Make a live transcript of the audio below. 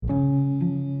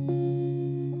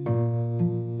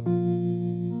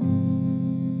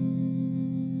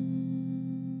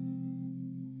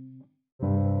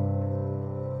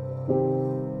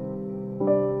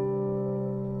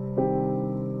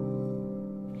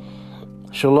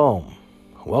Shalom.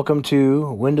 Welcome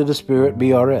to Wind of the Spirit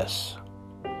BRS.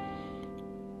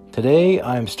 Today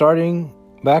I am starting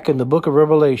back in the book of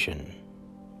Revelation.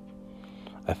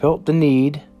 I felt the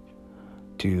need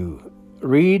to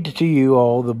read to you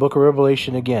all the book of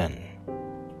Revelation again,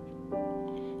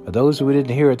 for those who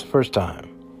didn't hear it the first time.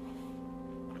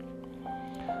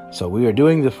 So we are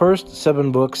doing the first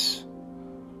 7 books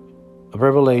of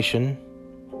Revelation,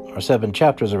 or 7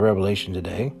 chapters of Revelation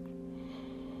today.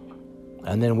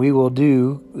 And then we will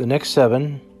do the next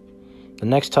 7 the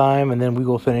next time, and then we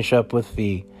will finish up with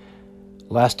the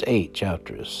last 8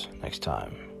 chapters next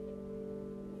time.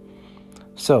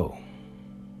 So,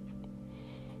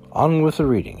 on with the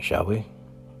reading, shall we?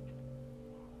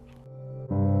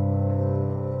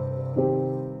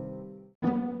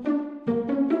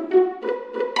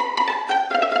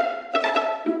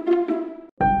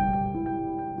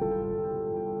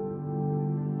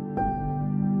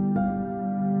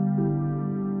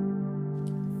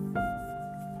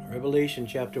 Revelation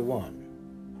chapter 1,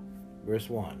 verse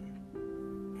 1.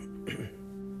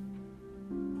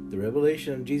 The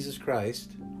revelation of Jesus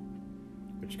Christ,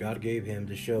 which God gave him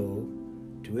to show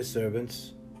to his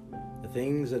servants the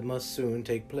things that must soon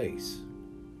take place.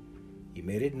 He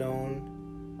made it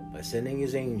known by sending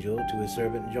his angel to his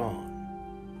servant John,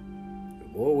 who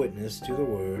bore witness to the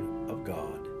word of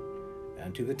God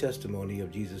and to the testimony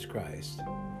of Jesus Christ,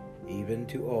 even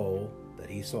to all that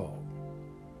he saw.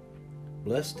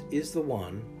 Blessed is the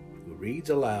one who reads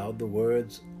aloud the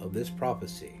words of this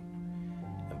prophecy,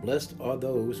 and blessed are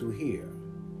those who hear,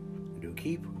 and who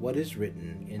keep what is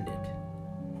written in it,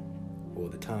 for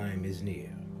the time is near.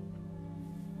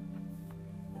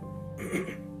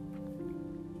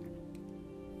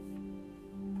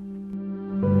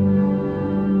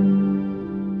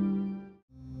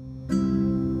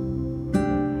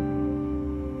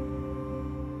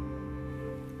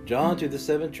 John to the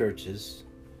 7 churches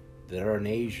that are in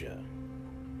Asia.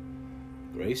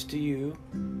 Grace to you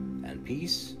and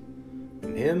peace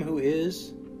from him who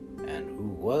is, and who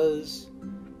was,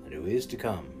 and who is to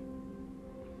come,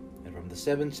 and from the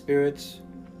 7 spirits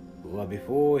who are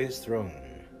before his throne,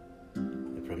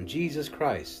 and from Jesus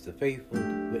Christ, the faithful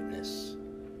witness,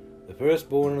 the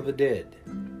firstborn of the dead,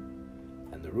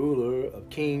 and the ruler of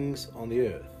kings on the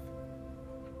earth.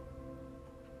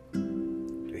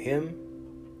 To him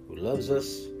who loves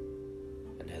us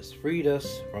and has freed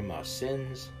us from our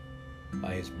sins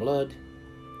by his blood,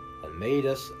 and made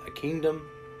us a kingdom,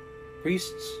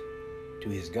 priests to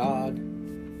his God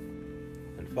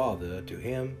and Father, to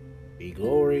him be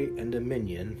glory and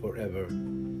dominion forever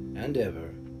and ever.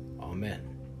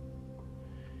 Amen.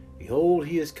 Behold,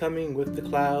 he is coming with the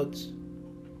clouds,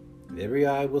 and every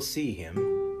eye will see him,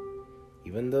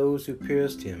 even those who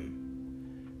pierced him,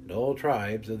 and all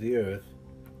tribes of the earth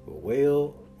will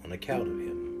wail on account of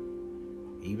him.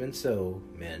 Even so,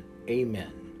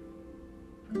 amen.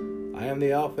 I am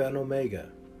the Alpha and Omega,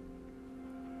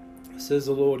 says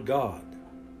the Lord God,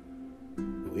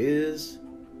 who is,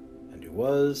 and who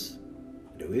was,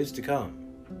 and who is to come,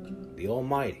 the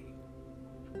Almighty.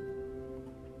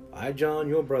 I, John,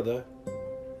 your brother,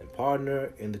 and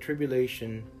partner in the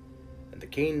tribulation and the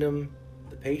kingdom,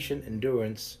 the patient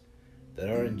endurance that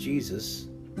are in Jesus,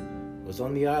 was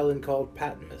on the island called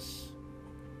Patmos,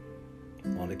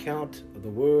 on account of the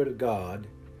word of God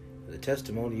and the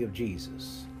testimony of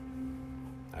Jesus.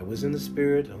 I was in the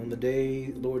Spirit on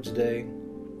the Lord's day.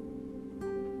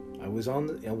 I was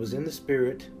in the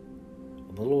Spirit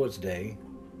on the Lord's day,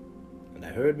 and I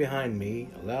heard behind me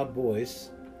a loud voice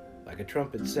like a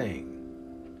trumpet saying,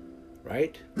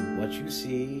 "Write what you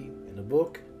see in a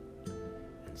book,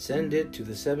 and send it to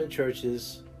the 7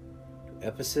 churches, to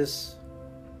Ephesus,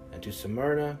 and to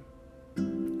Smyrna,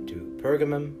 to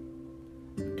Pergamum,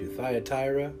 to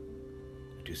Thyatira,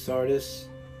 to Sardis,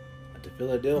 and to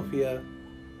Philadelphia,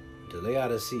 and to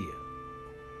Laodicea."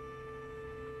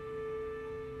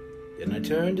 Then I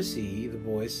turned to see the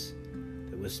voice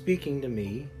that was speaking to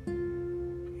me,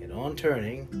 and on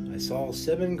turning I saw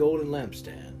 7 golden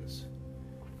lampstands,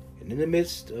 and in the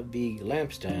midst of the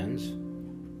lampstands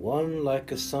one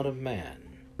like a son of man,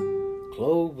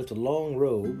 clothed with a long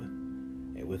robe,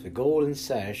 and with a golden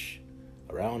sash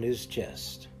around his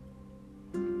chest.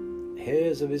 The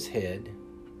hairs of his head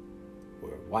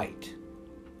were white,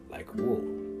 like wool,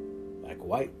 like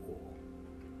white wool,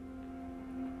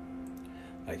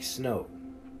 like snow.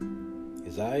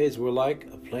 His eyes were like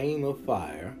a flame of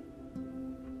fire.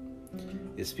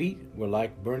 His feet were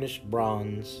like burnished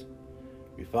bronze,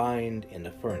 refined in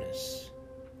a furnace,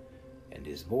 and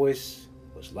his voice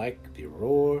was like the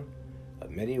roar of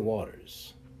many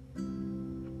waters.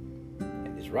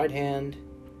 In his right hand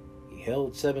he he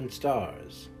held 7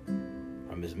 stars.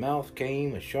 From his mouth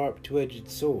came a sharp 2-edged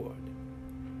sword,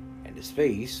 and his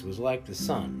face was like the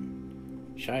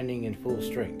sun, shining in full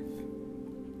strength.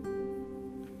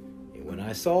 And when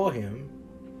I saw him,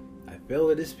 I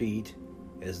fell at his feet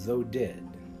as though dead.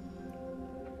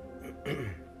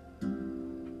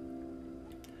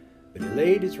 But he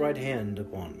laid his right hand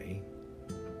on me,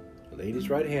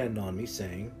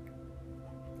 saying,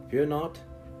 "Fear not,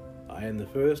 I am the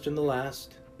first and the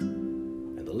last,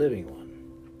 and the living one.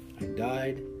 I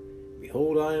died,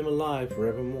 behold, I am alive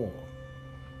forevermore.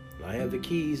 And I have the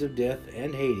keys of death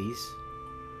and Hades.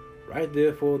 Write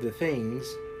therefore the things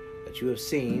that you have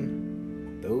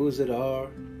seen, those that are,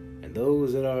 and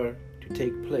those that are to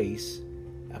take place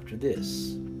after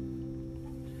this.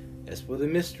 As for the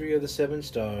mystery of the 7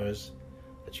 stars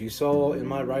that you saw in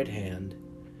my right hand,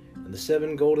 and the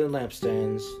 7 golden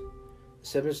lampstands, the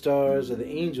 7 stars are the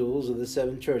angels of the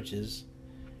 7 churches,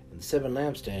 and the 7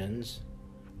 lampstands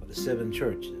are the 7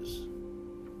 churches."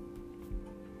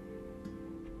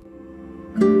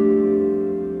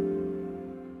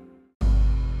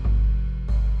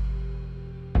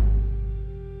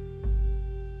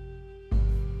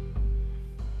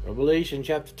 Revelation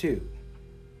chapter 2.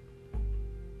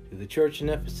 To the church in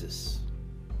Ephesus.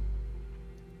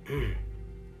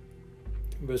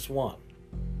 Verse 1.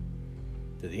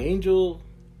 To the angel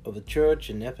of the church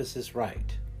in Ephesus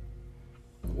write,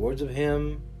 the words of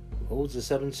him who holds the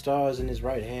 7 stars in his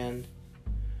right hand,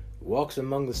 who walks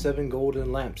among the 7 golden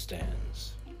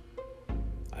lampstands.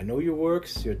 I know your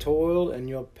works, your toil, and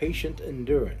your patient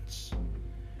endurance,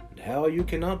 and how you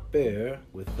cannot bear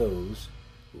with those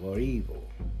who are evil.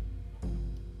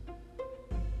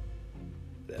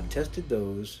 They have tested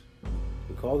those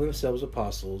who call themselves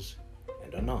apostles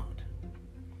and are not,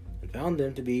 and found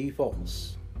them to be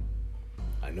false.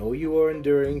 I know you are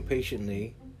enduring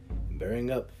patiently and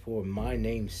bearing up for my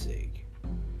name's sake,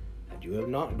 and you have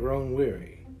not grown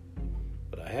weary.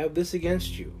 But I have this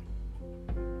against you,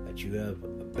 that you have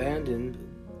abandoned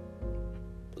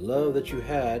the love that you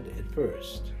had at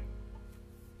first.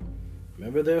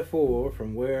 Remember therefore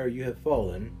from where you have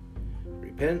fallen,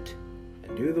 repent,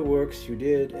 and do the works you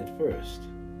did at first.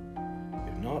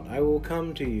 If not, I will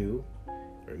come to you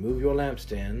and remove your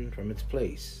lampstand from its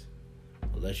place,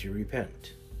 unless you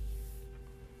repent.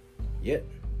 Yet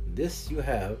this you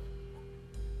have,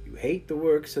 you hate the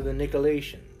works of the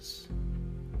Nicolaitans,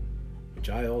 which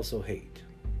I also hate.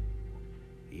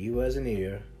 He who has an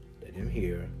ear, let him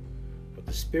hear what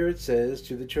the Spirit says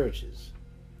to the churches.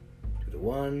 To the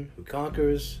one who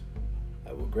conquers,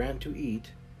 I will grant to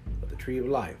eat of the tree of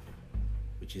life,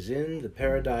 which is in the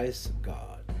paradise of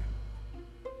God.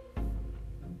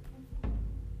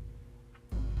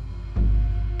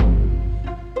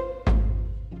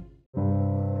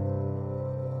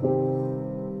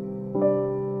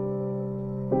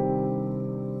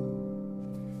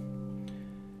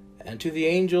 And to the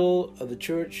angel of the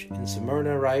church in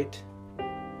Smyrna write,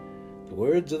 the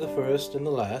words of the first and the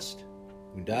last,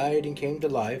 who died and came to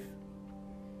life.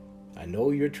 I know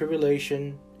your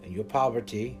tribulation and your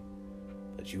poverty,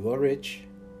 that you are rich,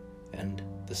 and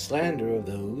the slander of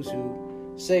those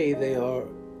who say they are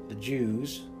the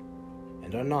Jews,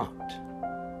 and are not,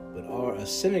 but are a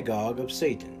synagogue of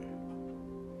Satan.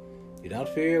 Do not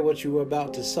fear what you are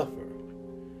about to suffer.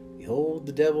 Behold,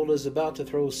 the devil is about to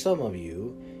throw some of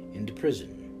you into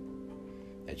prison,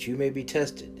 that you may be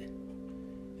tested,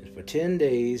 and for 10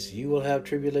 days you will have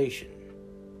tribulation.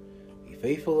 Be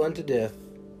faithful unto death,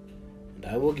 and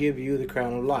I will give you the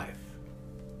crown of life.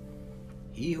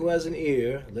 He who has an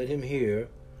ear, let him hear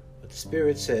what the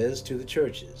Spirit says to the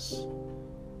churches.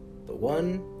 The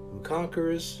one who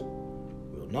conquers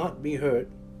will not be hurt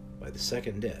by the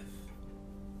second death.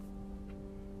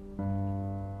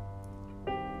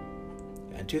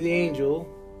 And to the angel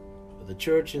of the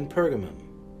church in Pergamum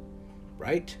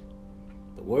write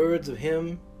the words of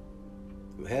him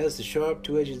who has the sharp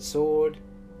 2-edged sword.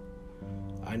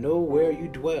 I know where you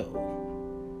dwell,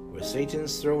 where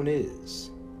Satan's throne is.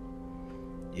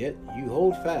 Yet you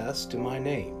hold fast my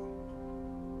name,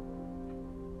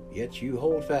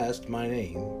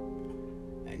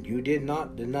 and you did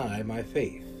not deny my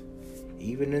faith,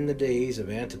 even in the days of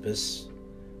Antipas,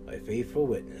 my faithful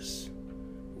witness,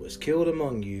 who was killed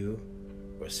among you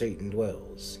where Satan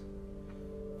dwells.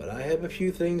 But I have a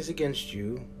few things against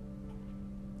you.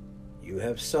 You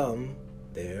have some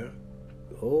there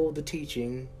who hold the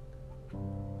teaching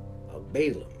of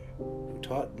Balaam, who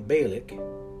taught Balak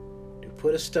to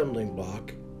put a stumbling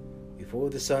block before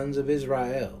the sons of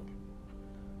Israel,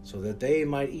 so that they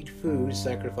might eat food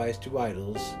sacrificed to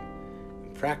idols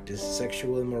and practice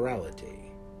sexual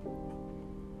immorality.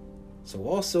 So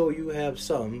also you have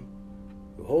some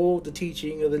who hold the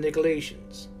teaching of the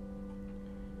Nicolaitans.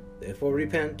 Therefore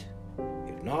repent,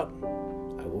 if not,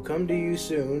 I will come to you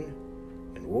soon,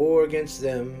 and war against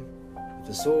them with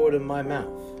the sword of my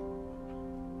mouth.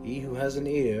 He who has an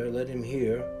ear, let him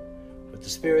hear what the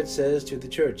Spirit says to the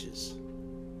churches.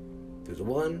 To the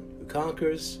one who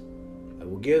conquers, I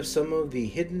will give some of the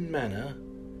hidden manna,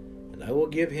 and I will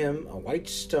give him a white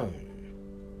stone,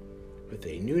 with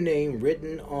a new name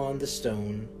written on the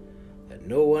stone that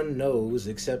no one knows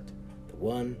except the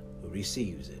one who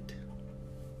receives it.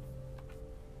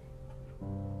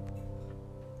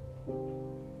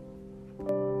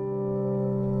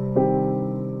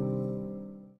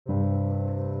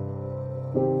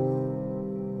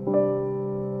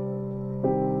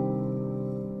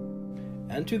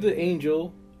 And to the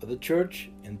angel of the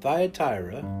church in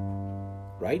Thyatira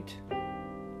write,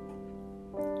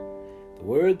 the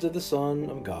words of the Son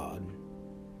of God,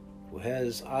 who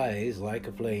has eyes like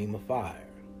a flame of fire,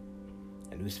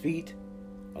 and whose feet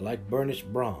are like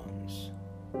burnished bronze.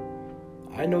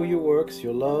 I know your works,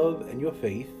 your love, and your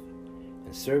faith,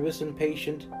 and service and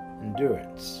patient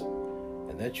endurance,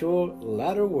 and that your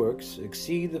latter works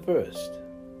exceed the first.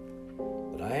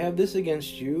 But I have this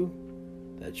against you,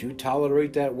 that you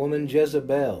tolerate that woman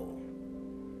Jezebel,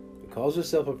 who calls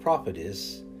herself a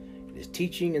prophetess, and is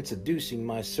teaching and seducing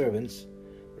my servants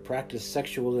to practice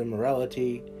sexual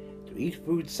immorality, to eat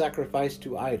food sacrificed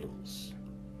to idols.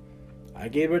 I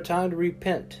gave her time to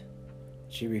repent.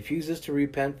 She refuses to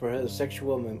repent for her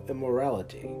sexual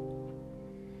immorality.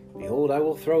 Behold, I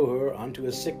will throw her onto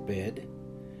a sickbed,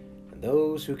 and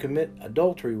those who commit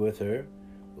adultery with her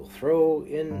will throw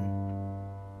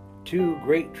into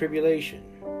great tribulation.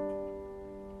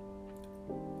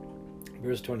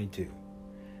 Verse 22.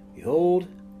 Behold,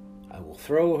 I will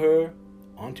throw her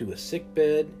onto a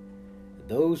sickbed, and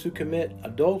those who commit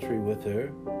adultery with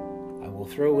her I will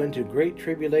throw into great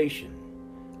tribulation,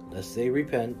 lest they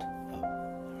repent of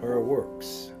her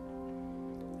works.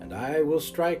 And I will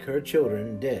strike her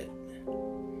children dead.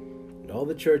 And all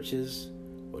the churches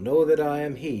will know that I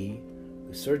am he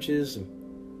who searches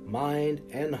mind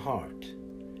and heart.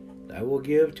 And I will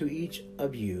give to each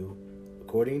of you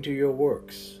according to your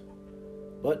works.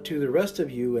 But to the rest of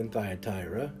you in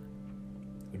Thyatira,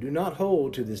 who do not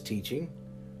hold to this teaching,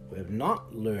 who have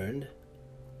not learned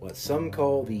what some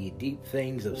call the deep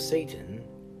things of Satan,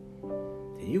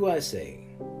 to you I say,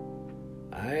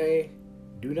 I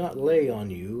do not lay on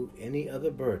you any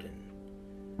other burden.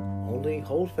 Only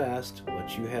hold fast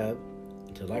what you have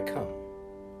until I come.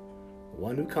 The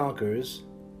one who conquers,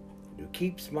 and who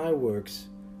keeps my works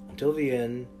until the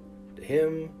end, to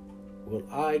him will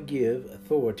I give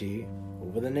authority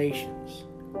over the nations,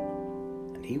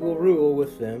 and he will rule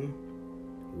with them.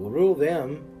 He will rule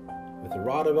them with a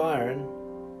rod of iron,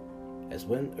 as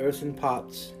when earthen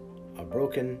pots are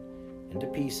broken into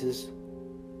pieces,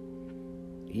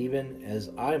 even as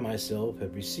I myself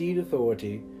have received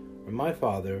authority from my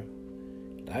Father,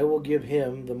 and I will give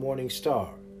him the morning star.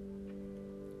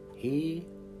 He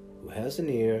who has an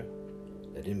ear,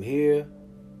 let him hear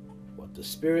what the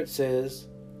Spirit says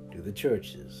to the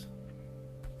churches.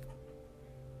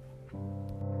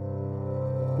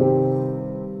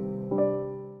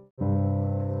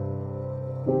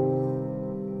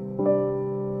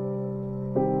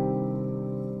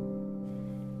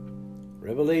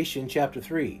 Revelation chapter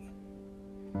 3,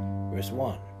 verse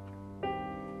 1.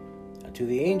 And to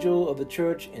the angel of the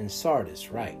church in Sardis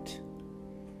write,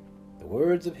 the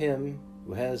words of him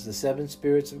who has the 7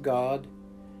 spirits of God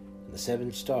and the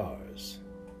 7 stars.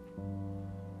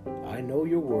 I know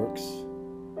your works.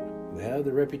 You have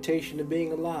the reputation of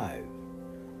being alive,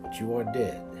 but you are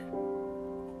dead.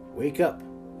 Wake up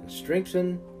and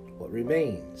strengthen what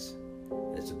remains,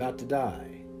 and is about to die.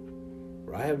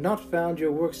 For I have not found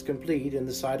your works complete in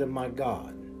the sight of my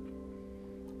God.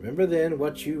 Remember then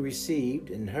what you received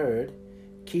and heard,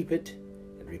 keep it,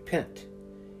 and repent.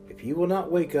 If you will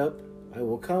not wake up, I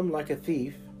will come like a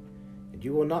thief, and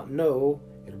you will not know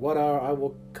at what hour I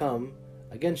will come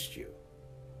against you.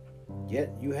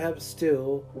 Yet you have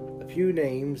still a few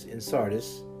names in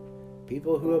Sardis,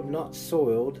 people who have not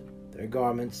soiled their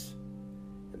garments,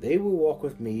 and they will walk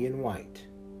with me in white,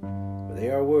 for they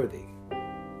are worthy.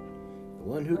 The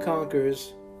one who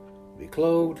conquers will be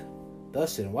clothed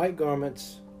thus in white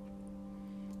garments.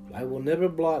 I will never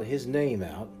blot his name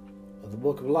out of the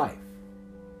book of life.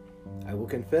 I will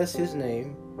confess his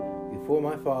name before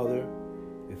my Father,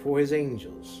 before his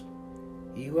angels.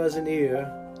 He who has an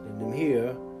ear, let him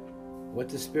hear what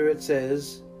the Spirit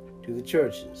says to the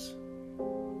churches.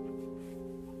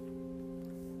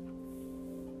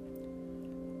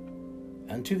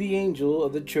 And to the angel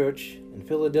of the church in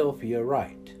Philadelphia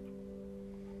write,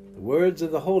 the words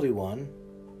of the Holy One,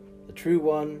 the true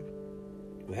One,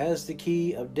 who has the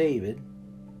key of David,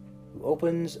 who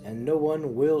opens and no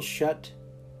one will shut,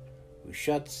 who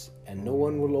shuts and no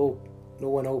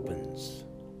one opens.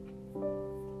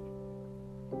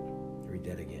 Read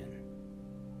that again.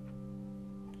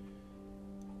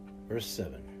 Verse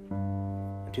 7.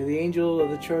 And to the angel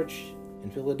of the church in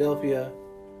Philadelphia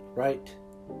write,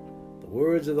 the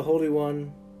words of the Holy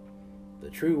One, the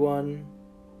true One,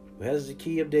 who has the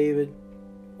key of David,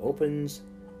 who opens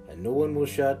and no one will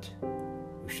shut,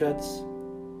 who shuts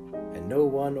and no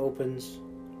one opens.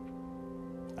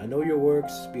 I know your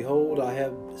works. Behold, I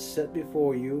have set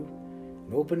before you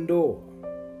an open door,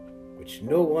 which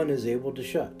no one is able to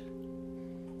shut.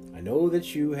 I know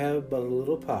that you have but a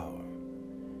little power,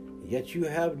 yet you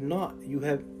have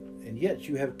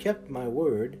kept my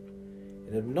word,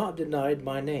 and have not denied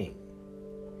my name.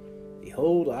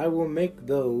 Behold, I will make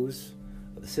those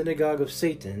of the synagogue of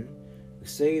Satan, who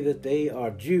say that they are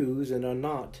Jews and are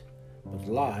not, but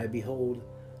lie, behold,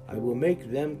 I will make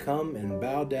them come and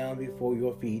bow down before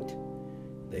your feet.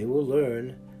 They will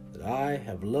learn that I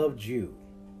have loved you,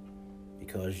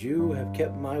 because you have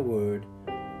kept my word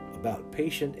about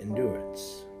patient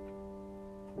endurance.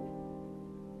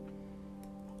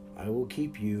 I will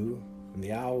keep you from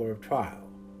the hour of trial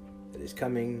that is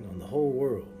coming on the whole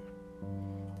world,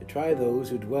 to try those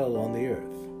who dwell on the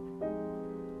earth.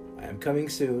 I am coming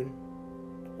soon.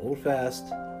 Hold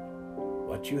fast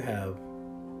what you have,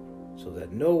 so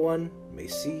that no one may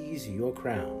seize your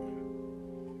crown.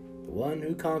 The one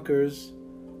who conquers,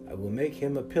 I will make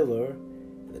him a pillar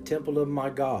in the temple of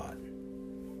my God.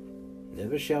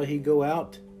 Never shall he go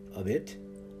out of it.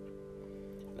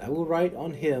 And I will write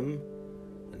on him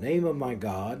the name of my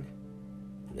God,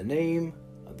 and the name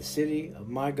of the city of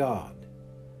my God,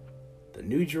 the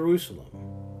New Jerusalem,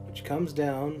 which comes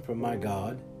down from my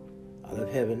God out of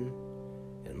heaven,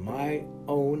 and my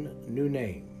own new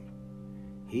name.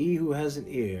 He who has an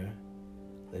ear,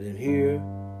 let him hear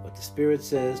what the Spirit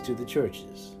says to the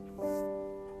churches.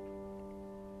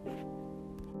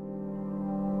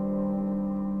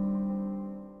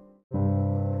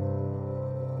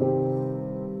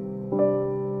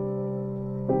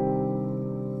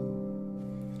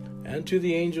 And to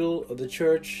the angel of the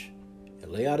church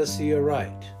in Laodicea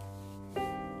write,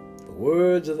 the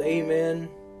words of Amen,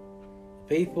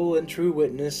 faithful and true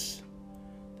witness,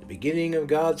 the beginning of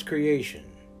God's creation.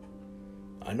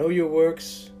 I know your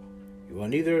works. You are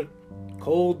neither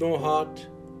cold nor hot.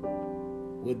 I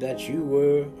would that you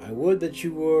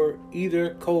were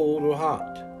either cold or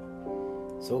hot.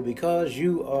 So because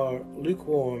you are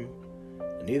lukewarm,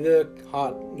 and neither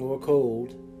hot nor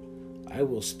cold, I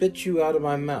will spit you out of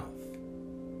my mouth.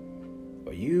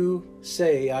 For you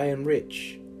say, I am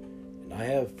rich, and I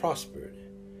have prospered,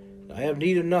 and I have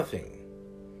need of nothing,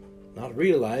 not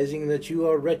realizing that you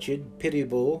are wretched,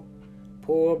 pitiable,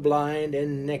 poor, blind,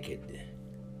 and naked.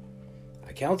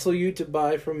 I counsel you to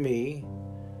buy from me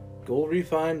gold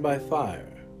refined by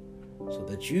fire, so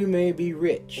that you may be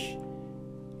rich,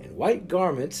 and white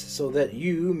garments, so that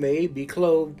you may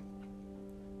clothe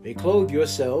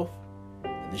yourself,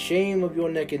 and the shame of your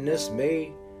nakedness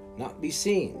may not be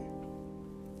seen,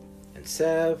 and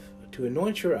salve to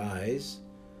anoint your eyes,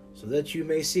 so that you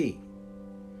may see.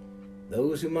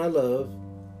 Those whom I love,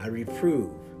 I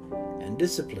reprove and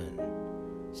discipline.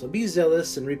 So be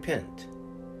zealous and repent.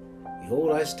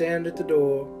 Behold, I stand at the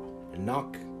door and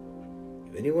knock.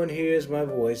 If anyone hears my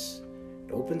voice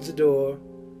and opens the door,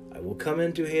 I will come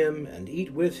into him and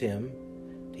eat with him,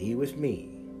 and he with me.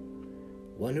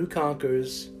 One who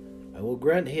conquers, I will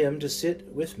grant him to sit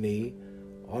with me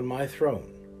on my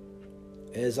throne,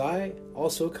 as I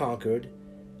also conquered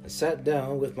and sat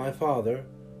down with my Father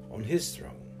on his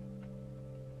throne.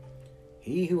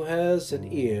 He who has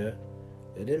an ear,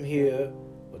 let him hear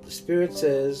what the Spirit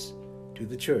says to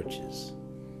the churches.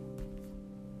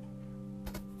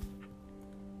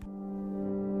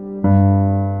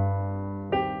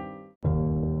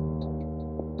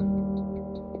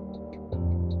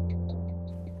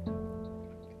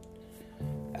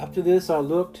 After this I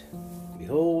looked,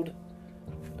 behold,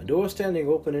 a door standing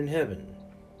open in heaven.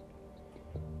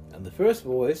 And the first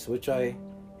voice which I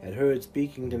had heard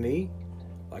speaking to me,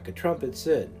 like a trumpet,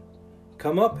 said,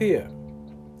 Come up here,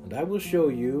 and I will show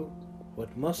you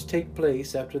what must take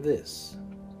place after this.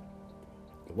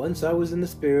 And once I was in the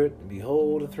Spirit, and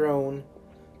behold, a throne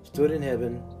stood in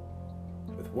heaven,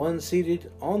 with one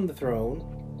seated on the throne,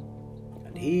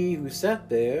 and he who sat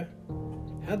there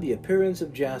had the appearance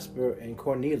of jasper and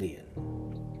cornelian.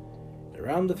 And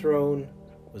around the throne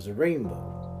was a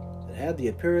rainbow, that had the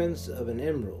appearance of an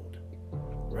emerald.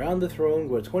 Around the throne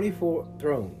were 24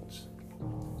 thrones.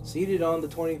 Seated on the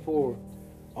thrones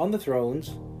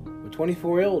were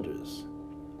 24 elders,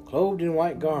 clothed in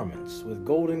white garments, with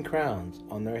golden crowns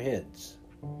on their heads.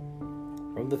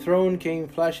 From the throne came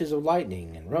flashes of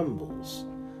lightning and rumbles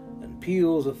and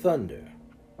peals of thunder.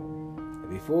 And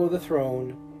before the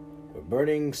throne were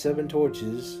burning 7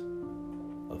 torches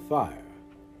of fire,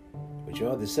 which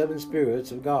are the 7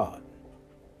 spirits of God.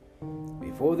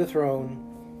 Before the throne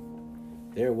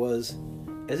there was,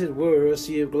 as it were, a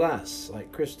sea of glass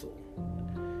like crystal.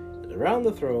 And around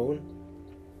the throne,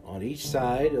 on each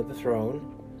side of the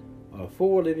throne, are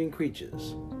 4 living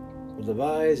creatures, full of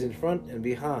eyes in front and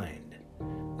behind.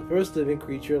 The first living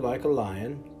creature like a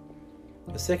lion,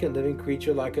 the second living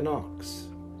creature like an ox,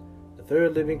 the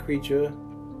third living creature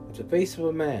with the face of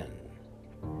a man,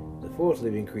 the fourth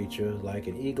living creature like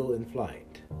an eagle in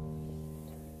flight.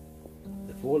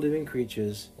 The 4 living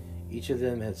creatures, each of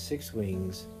them had 6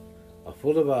 wings, are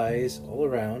full of eyes all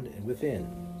around and within,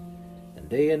 and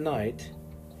day and night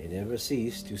they never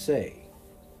cease to say,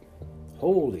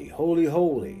 "Holy, holy,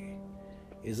 holy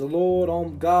is the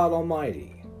Lord God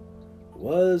Almighty, who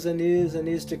was and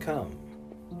is to come."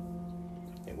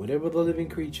 And whenever the living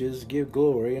creatures give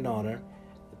glory and honor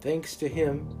and thanks to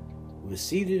Him who is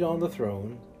seated on the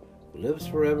throne, who lives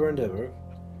forever and ever,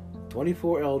 the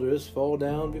 24 elders fall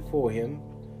down before Him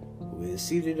who is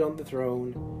seated on the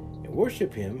throne and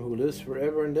worship Him who lives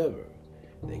forever and ever.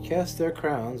 They cast their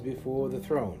crowns before the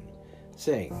throne,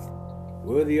 saying,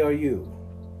 "Worthy are you,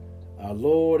 our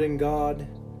Lord and God,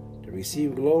 to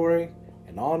receive glory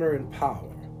and honor and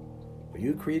power. For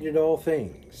you created all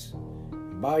things,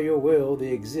 and by your will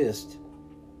they exist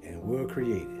and were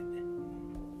created."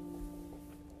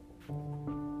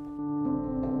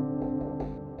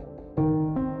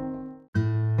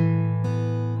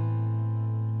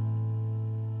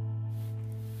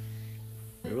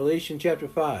 Revelation chapter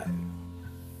 5,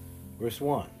 verse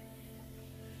 1.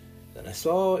 Then I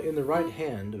saw in the right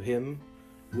hand of him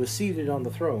who was seated on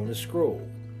the throne a scroll,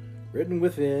 written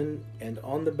within and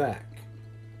on the back,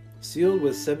 sealed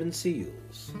with 7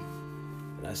 seals.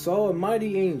 And I saw a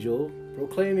mighty angel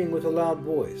proclaiming with a loud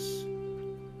voice,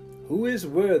 "Who is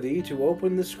worthy to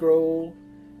open the scroll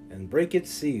and break its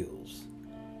seals?"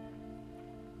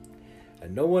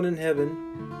 And no one in heaven,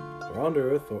 or on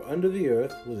earth, or under the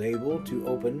earth, was able to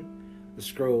open the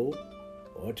scroll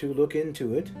or to look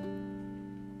into it.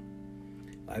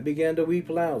 I began to weep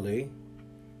loudly,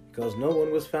 because no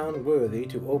one was found worthy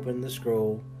to open the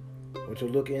scroll or to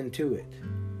look into it.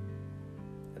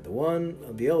 And the one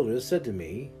of the elders said to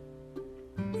me,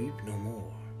 "Weep no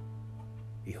more.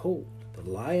 Behold, the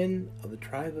Lion of the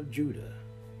tribe of Judah,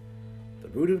 the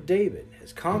Root of David,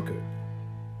 has conquered,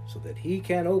 so that he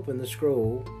can open the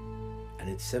scroll and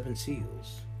its 7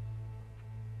 seals."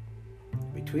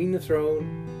 Between the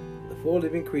throne and the 4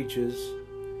 living creatures,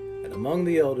 and among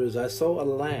the elders, I saw a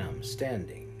lamb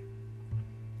standing,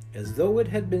 as though it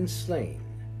had been slain,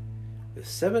 with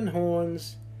 7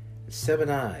 horns and 7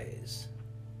 eyes,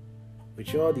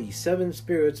 which are the 7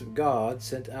 spirits of God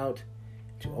sent out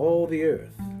to all the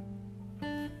earth.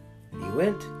 And he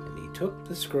went and he took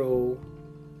the scroll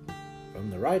from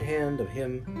the right hand of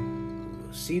him who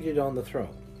was seated on the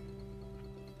throne.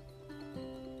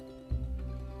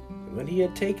 And when he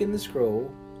had taken the scroll,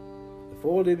 the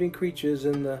 4 living creatures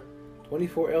and the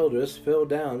 24 elders fell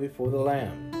down before the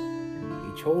Lamb,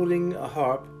 each holding a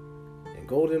harp and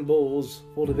golden bowls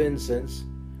full of incense,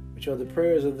 which are the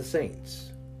prayers of the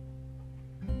saints.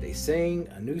 They sang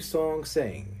a new song,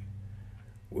 saying,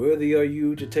 "Worthy are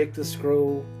you to take the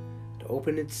scroll, to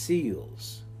open its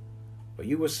seals. For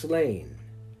you were slain,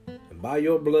 and by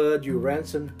your blood you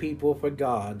ransomed people for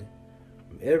God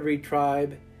from every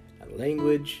tribe and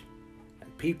language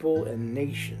and people and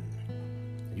nation.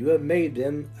 And you have made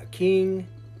them a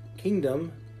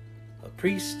kingdom, a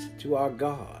priest to our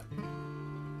God.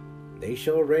 They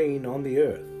shall reign on the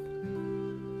earth."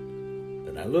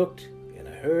 Then I looked, and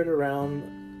I heard around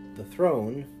the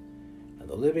throne and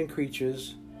the living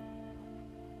creatures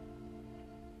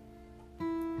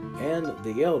and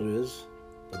the elders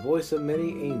the voice of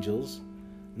many angels,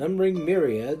 numbering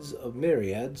myriads of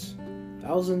myriads,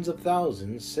 thousands of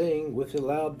thousands, saying with a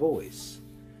loud voice,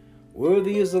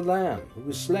 "Worthy is the Lamb who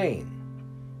was slain,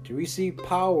 to receive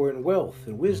power and wealth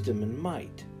and wisdom and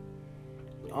might,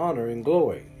 and honor and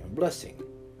glory and blessing."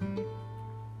 And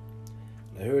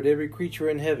I heard every creature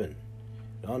in heaven,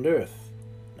 and on earth,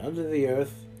 and under the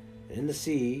earth, and in the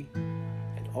sea,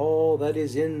 and all that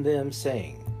is in them,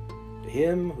 saying, "To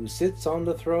him who sits on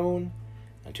the throne,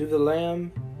 and to the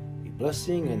Lamb, be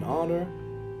blessing and honor,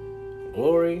 and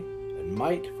glory, and and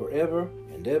might forever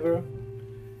and ever.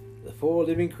 The four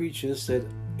living creatures said,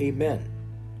 Amen.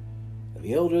 And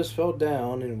the elders fell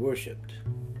down and worshipped.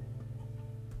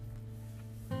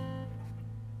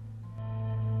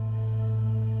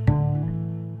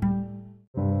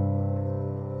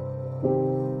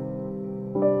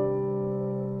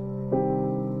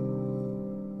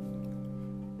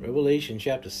 Revelation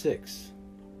chapter 6,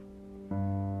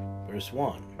 verse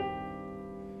 1.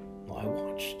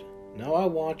 Now I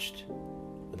watched,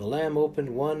 when the Lamb opened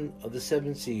one of the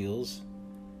seven seals.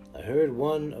 I heard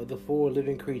one of the four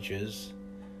living creatures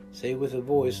say with a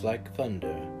voice like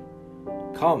thunder,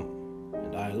 Come!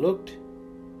 And I looked,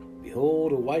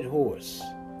 behold, a white horse,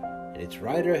 and its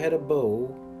rider had a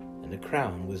bow, and a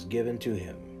crown was given to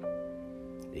him.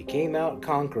 He came out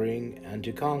conquering and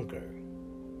to conquer.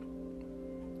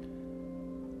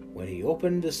 When he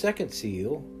opened the second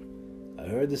seal, I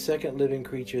heard the second living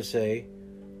creature say,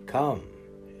 Come!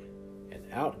 And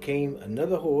out came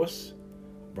another horse,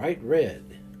 bright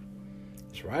red.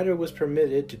 Its rider was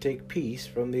permitted to take peace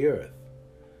from the earth,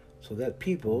 so that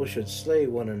people should slay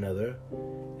one another,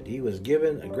 and he was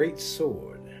given a great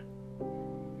sword.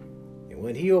 And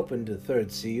when he opened the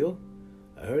third seal,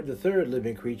 I heard the third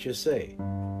living creature say,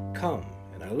 Come!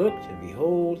 And I looked, and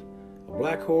behold, a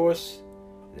black horse,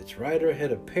 and its rider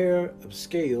had a pair of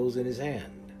scales in his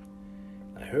hand.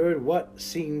 I heard what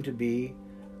seemed to be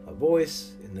a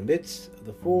voice in the midst of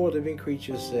the four living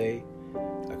creatures say,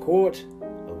 A quart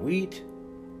of wheat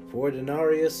for a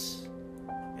denarius,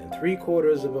 and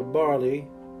 3/4 of a barley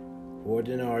for a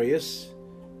denarius,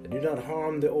 and do not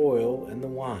harm the oil and the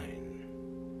wine.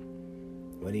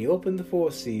 When he opened the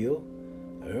fourth seal,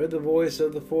 I heard the voice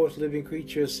of the fourth living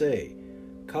creature say,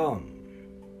 Come!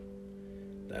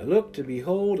 And I looked, and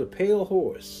behold, a pale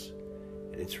horse,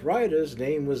 and its rider's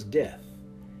name was Death,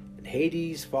 and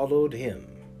Hades followed him.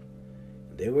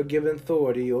 And they were given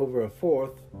authority over a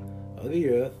fourth of the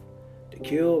earth to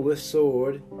kill with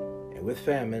sword, and with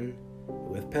famine, and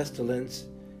with pestilence,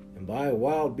 and by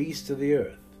wild beasts of the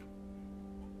earth.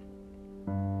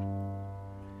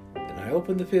 Then I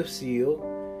opened the fifth seal.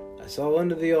 I saw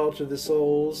under the altar the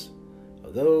souls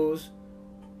of those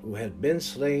who had been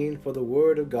slain for the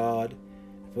word of God,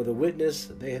 for the witness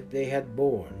they had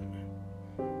borne.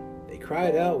 They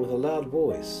cried out with a loud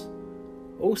voice,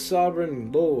 O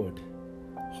sovereign Lord,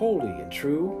 holy and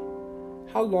true,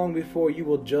 how long before you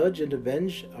will judge and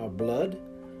avenge our blood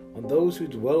on those who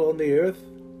dwell on the earth?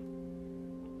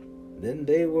 Then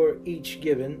they were each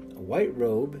given a white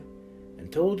robe,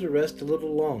 and told to rest a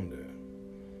little longer,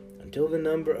 until the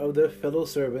number of their fellow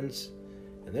servants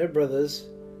and their brothers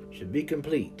should be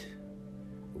complete,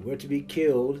 who were to be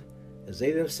killed as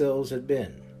they themselves had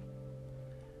been.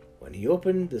 When he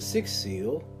opened the sixth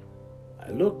seal,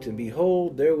 I looked, and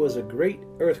behold, there was a great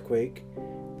earthquake.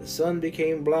 The sun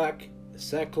became black, the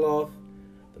sackcloth,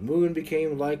 the moon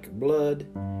became like blood,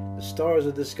 the stars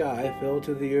of the sky fell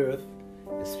to the earth,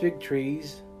 as a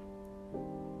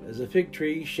fig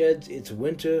tree sheds its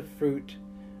winter fruit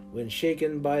when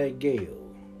shaken by a gale.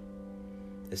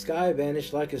 The sky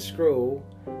vanished like a scroll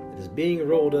that is being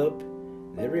rolled up,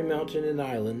 and every mountain and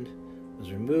island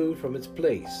was removed from its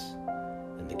place.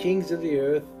 And the kings of the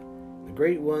earth, the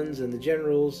great ones and the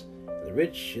generals, and the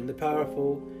rich and the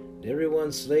powerful, and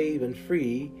everyone slave and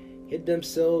free, hid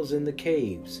themselves in the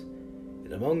caves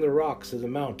and among the rocks of the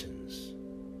mountains,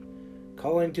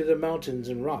 calling to the mountains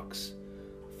and rocks,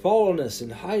 Fall on us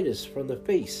and hide us from the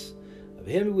face of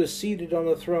him who is seated on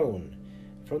the throne,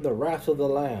 from the wrath of the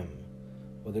Lamb.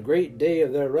 For the great day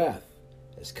of their wrath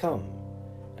has come,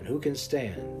 and who can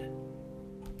stand?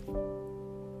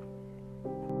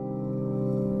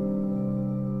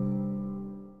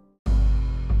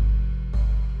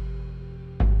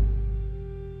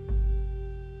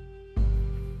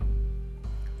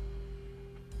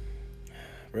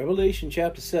 Revelation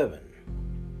chapter 7,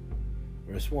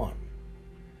 verse 1.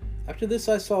 After this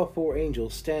I saw 4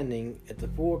 angels standing at the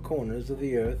 4 corners of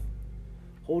the earth,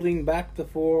 holding back the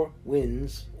 4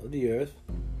 winds of the earth,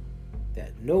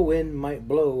 that no wind might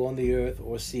blow on the earth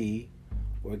or sea,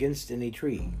 or against any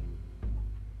tree.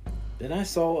 Then I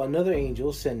saw another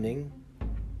angel sending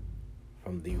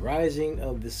from the rising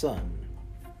of the sun,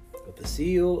 with the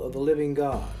seal of the living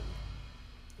God.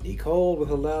 And he called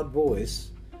with a loud voice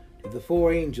to the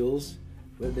 4 angels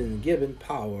who had been given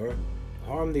power to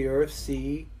harm the earth,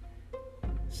 sea,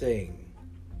 saying,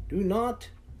 Do not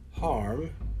harm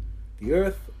the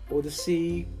earth or the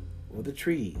sea or the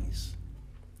trees,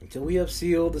 until we have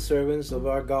sealed the servants of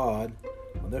our God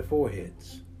on their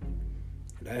foreheads.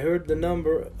 And I heard the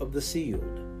number of the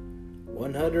sealed,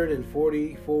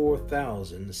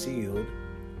 144,000 sealed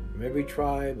from every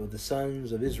tribe of the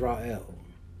sons of Israel.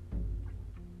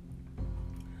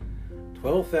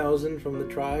 12,000 from the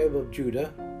tribe of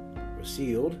Judah were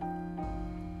sealed,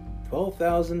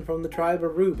 12,000 from the tribe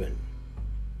of Reuben,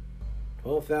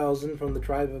 12,000 from the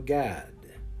tribe of Gad,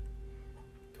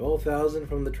 12,000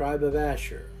 from the tribe of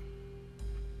Asher,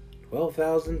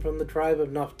 12,000 from the tribe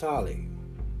of Naphtali,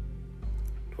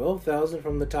 12,000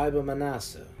 from the tribe of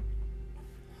Manasseh,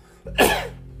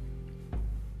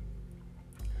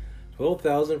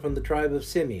 12,000 from the tribe of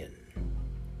Simeon,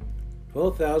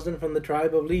 12,000 from the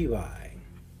tribe of Levi,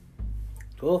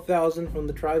 12,000 from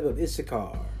the tribe of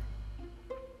Issachar,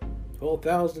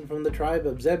 12,000 from the tribe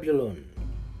of Zebulun,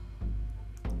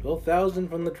 12,000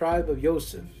 from the tribe of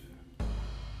Joseph,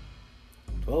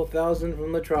 12,000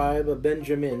 from the tribe of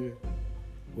Benjamin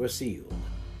were sealed.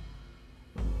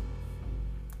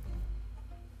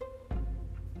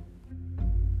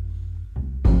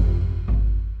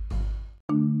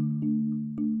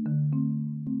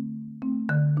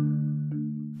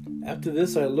 After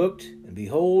this I looked, and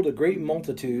behold, a great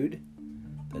multitude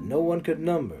that no one could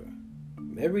number,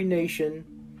 from every nation,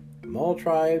 from all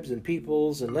tribes and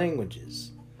peoples and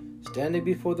languages, standing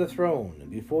before the throne and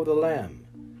before the Lamb,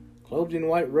 clothed in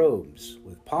white robes,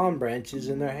 with palm branches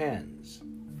in their hands,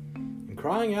 and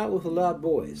crying out with a loud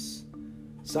voice,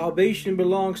 "Salvation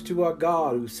belongs to our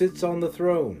God who sits on the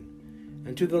throne,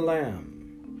 and to the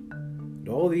Lamb." And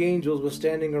all the angels were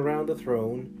standing around the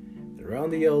throne, and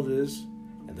around the elders,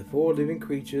 and the 4 living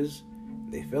creatures,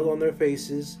 and they fell on their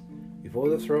faces before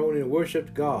the throne and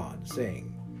worshipped God,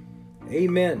 saying,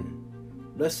 "Amen,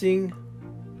 blessing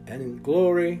and in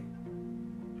glory,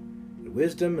 and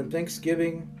wisdom and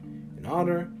thanksgiving, and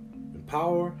honor and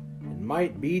power and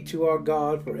might be to our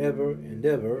God forever and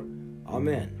ever.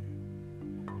 Amen."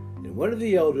 And one of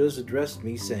the elders addressed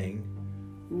me, saying,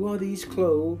 "Who are these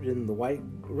clothed in the white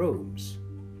robes?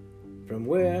 From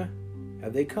where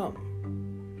have they come?"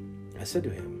 I said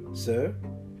to him, "Sir,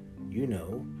 you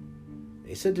know."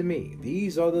 They said to me,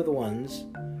 "These are the ones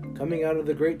coming out of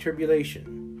the great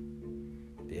tribulation.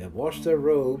 They have washed their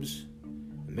robes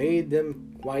and made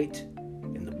them white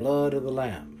in the blood of the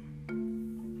Lamb.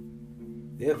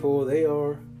 Therefore they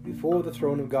are before the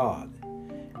throne of God,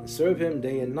 and serve him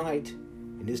day and night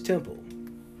in his temple.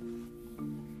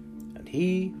 And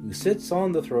he who sits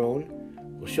on the throne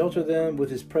will shelter them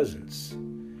with his presence,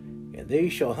 and they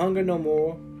shall hunger no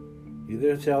more,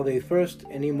 neither shall they thirst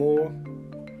any more.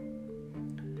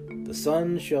 The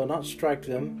sun shall not strike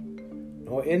them,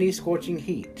 nor any scorching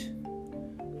heat.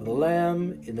 For the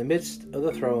Lamb in the midst of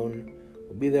the throne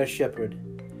will be their shepherd,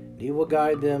 and he will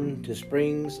guide them to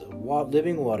springs of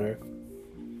living water,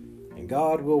 and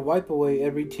God will wipe away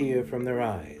every tear from their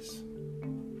eyes."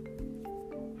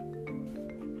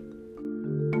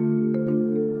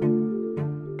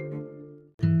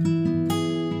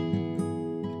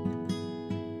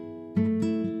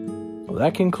 Well,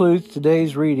 that concludes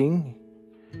today's reading.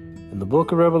 In the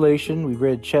book of Revelation, we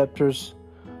read chapters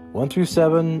 1 through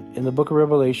 7 in the book of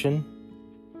Revelation.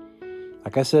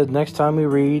 Like I said, next time we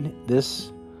read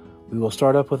this, we will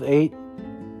start up with 8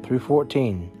 through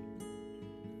 14.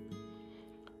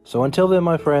 So until then,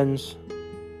 my friends,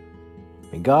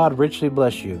 may God richly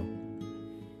bless you.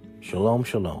 Shalom,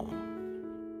 shalom.